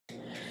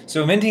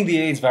So, Inventing the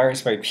AIDS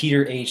Virus by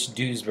Peter H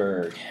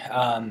Duesberg.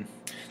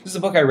 This is a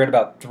book I read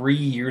about 3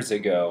 years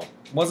ago.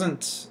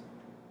 Wasn't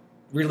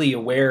really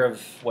aware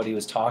of what he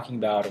was talking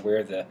about, aware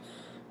of the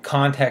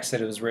context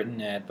that it was written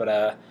at,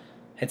 but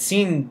had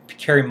seen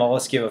Carey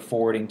Mullis give a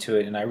forwarding to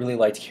it, and I really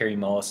liked Carey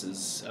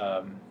Mullis's,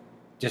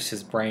 just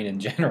his brain in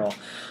general.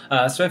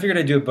 So I figured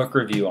I'd do a book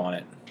review on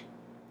it.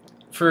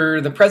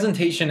 For the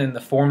presentation and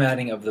the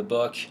formatting of the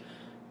book,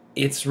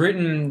 it's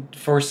written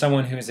for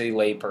someone who is a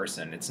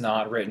layperson. It's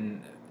not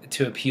written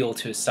to appeal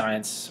to a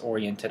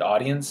science-oriented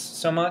audience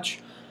so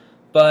much,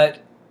 but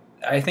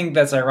I think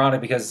that's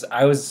ironic because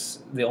I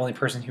was the only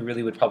person who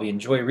really would probably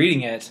enjoy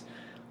reading it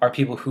are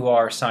people who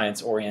are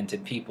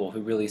science-oriented people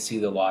who really see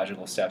the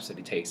logical steps that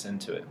he takes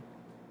into it.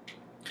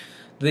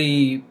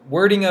 The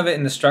wording of it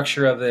and the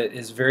structure of it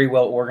is very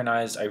well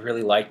organized. I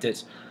really liked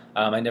it.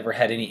 I never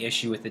had any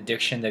issue with the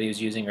diction that he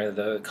was using or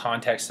the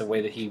context, the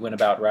way that he went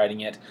about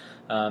writing it.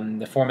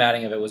 The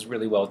formatting of it was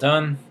really well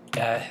done.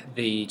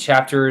 The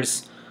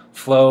chapters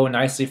flow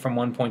nicely from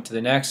one point to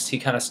the next. He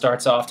kind of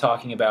starts off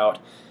talking about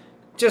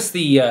just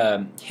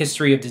the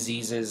history of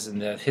diseases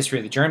and the history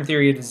of the germ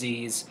theory of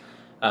disease,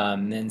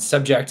 and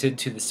subjected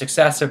to the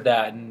success of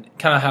that, and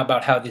kind of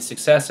about how the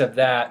success of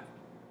that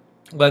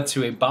led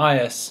to a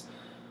bias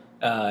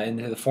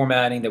into the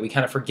formatting that we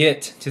kind of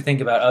forget to think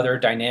about other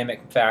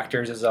dynamic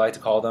factors, as I like to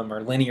call them,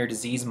 or linear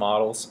disease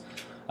models.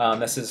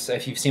 This is,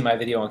 if you've seen my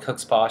video on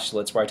Cook's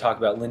postulates where I talk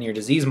about linear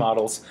disease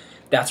models,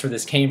 that's where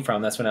this came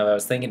from. That's when I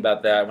was thinking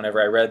about that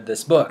whenever I read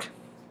this book.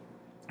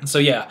 So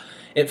yeah,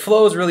 it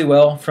flows really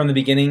well from the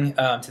beginning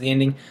to the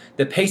ending.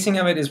 The pacing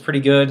of it is pretty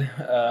good.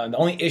 The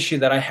only issue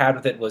that I had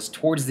with it was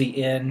towards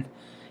the end,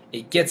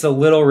 it gets a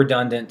little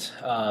redundant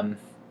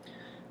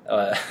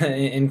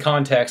in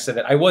context of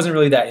it. I wasn't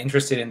really that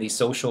interested in the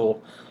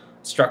social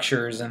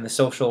structures and the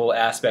social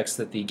aspects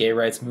that the gay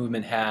rights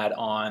movement had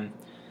on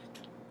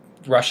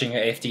rushing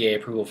FDA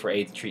approval for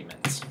AIDS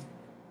treatments.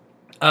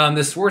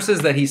 The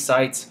sources that he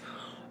cites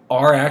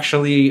are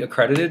actually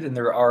accredited, and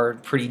there are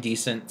pretty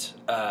decent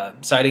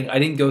citing. I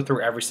didn't go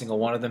through every single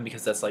one of them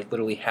because that's like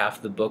literally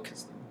half the book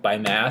by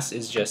mass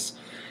is just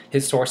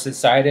his sources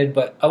cited,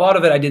 but a lot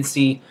of it I did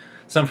see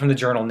some from the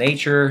journal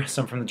Nature,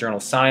 some from the journal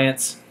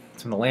Science,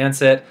 from the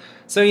Lancet.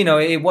 So, you know,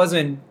 it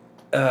wasn't,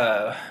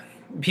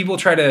 people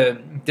try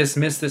to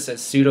dismiss this as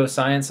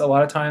pseudoscience a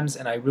lot of times,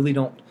 and I really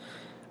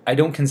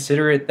don't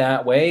consider it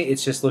that way.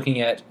 It's just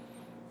looking at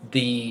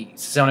the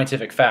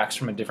scientific facts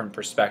from a different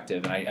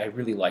perspective, and I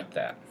really like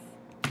that.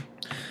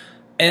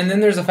 And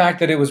then there's the fact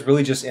that it was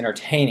really just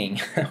entertaining,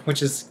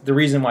 which is the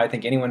reason why I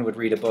think anyone would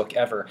read a book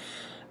ever.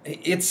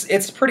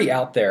 It's pretty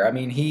out there. I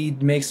mean, he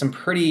makes some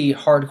pretty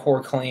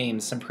hardcore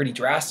claims, some pretty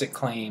drastic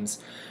claims,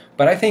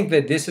 but I think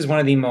that this is one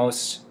of the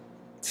most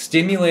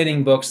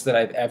stimulating books that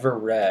I've ever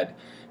read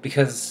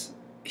because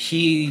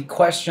he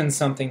questions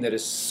something that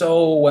is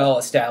so well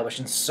established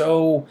and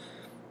so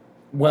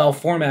well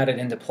formatted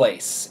into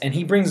place. And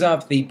he brings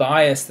up the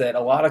bias that a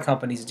lot of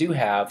companies do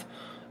have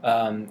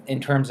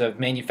in terms of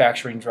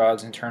manufacturing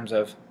drugs, in terms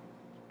of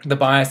the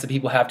bias that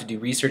people have to do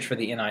research for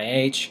the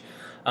NIH,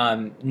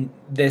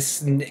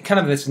 this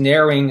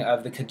narrowing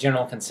of the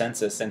general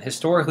consensus. And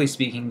historically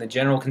speaking, the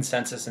general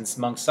consensus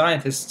amongst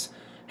scientists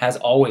has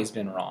always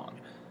been wrong.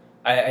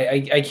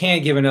 I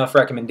can't give enough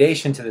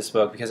recommendation to this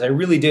book because I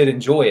really did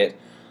enjoy it.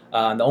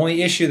 The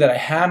only issue that I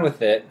had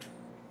with it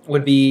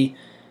would be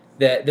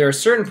that there are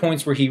certain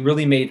points where he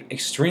really made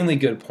extremely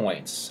good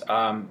points,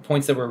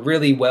 points that were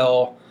really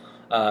well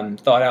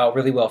thought out,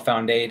 really well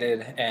founded,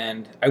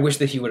 and I wish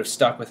that he would have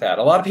stuck with that.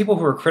 A lot of people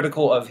who are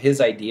critical of his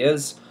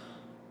ideas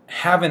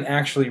haven't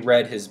actually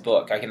read his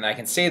book. I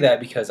can say that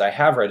because I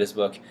have read his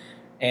book,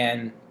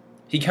 and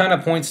he kind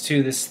of points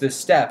to this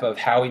step of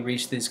how he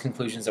reached these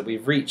conclusions that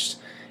we've reached,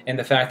 and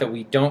the fact that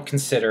we don't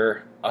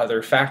consider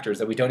other factors,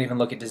 that we don't even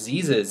look at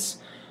diseases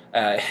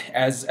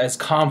as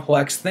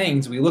complex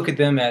things. We look at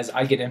them as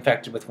I get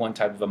infected with one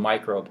type of a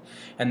microbe,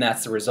 and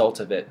that's the result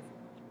of it.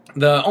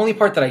 The only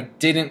part that I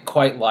didn't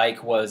quite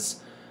like was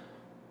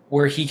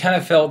where he kind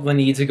of felt the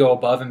need to go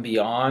above and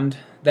beyond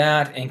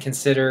that and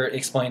consider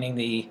explaining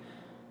the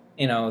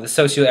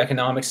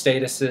socioeconomic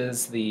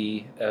statuses,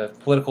 the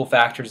political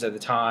factors at the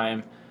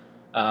time,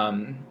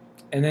 and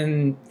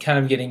then kind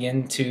of getting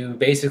into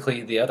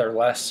basically the other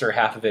lesser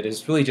half of it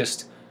is really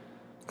just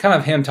kind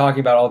of him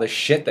talking about all the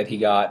shit that he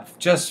got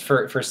just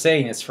for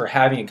saying this, for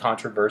having a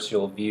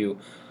controversial view.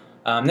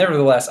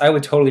 Nevertheless, I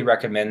would totally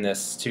recommend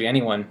this to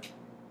anyone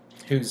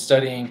who's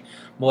studying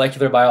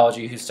molecular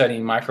biology, who's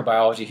studying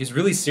microbiology, who's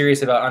really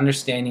serious about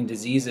understanding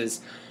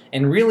diseases,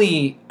 and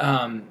really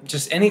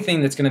just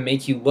anything that's going to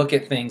make you look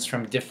at things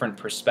from different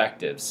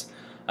perspectives.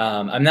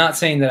 I'm not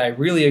saying that I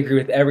really agree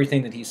with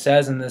everything that he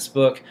says in this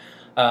book.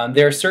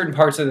 There are certain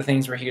parts of the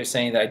things where he was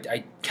saying that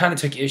I kind of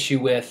took issue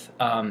with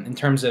in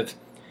terms of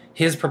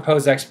his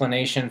proposed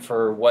explanation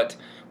for what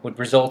would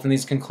result in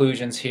these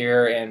conclusions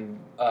here, and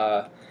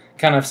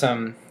kind of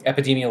some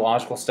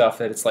epidemiological stuff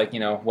that it's like,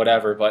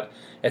 whatever. But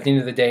at the end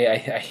of the day,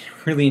 I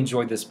really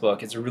enjoyed this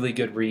book. It's a really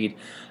good read.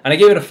 And I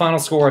gave it a final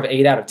score of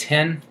 8 out of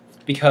 10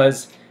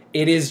 because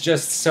it is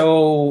just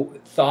so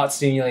thought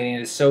stimulating.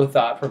 It is so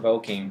thought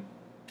provoking,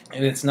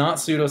 and it's not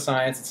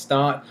pseudoscience. It's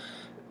not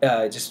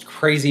just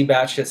crazy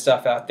batshit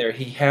stuff out there.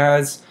 He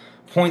has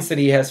points that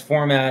he has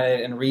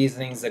formatted and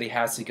reasonings that he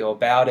has to go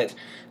about it.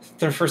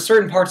 For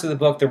certain parts of the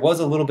book, there was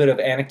a little bit of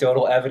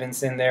anecdotal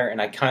evidence in there,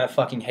 and I kind of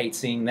fucking hate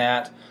seeing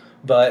that.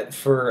 But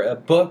for a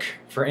book,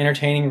 for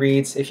entertaining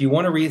reads, if you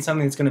want to read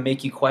something that's going to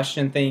make you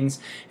question things,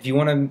 if you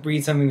want to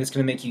read something that's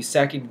going to make you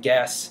second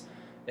guess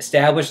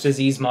established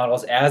disease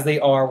models as they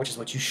are, which is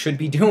what you should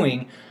be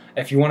doing,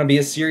 if you want to be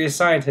a serious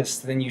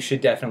scientist, then you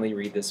should definitely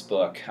read this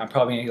book. I'm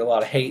probably going to get a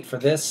lot of hate for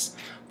this,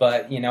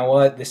 but you know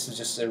what? This is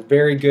just a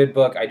very good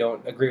book. I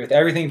don't agree with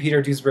everything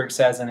Peter Duesberg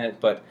says in it,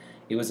 but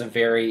it was a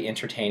very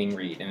entertaining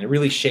read, and it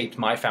really shaped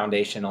my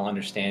foundational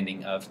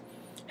understanding of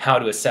how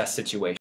to assess situations.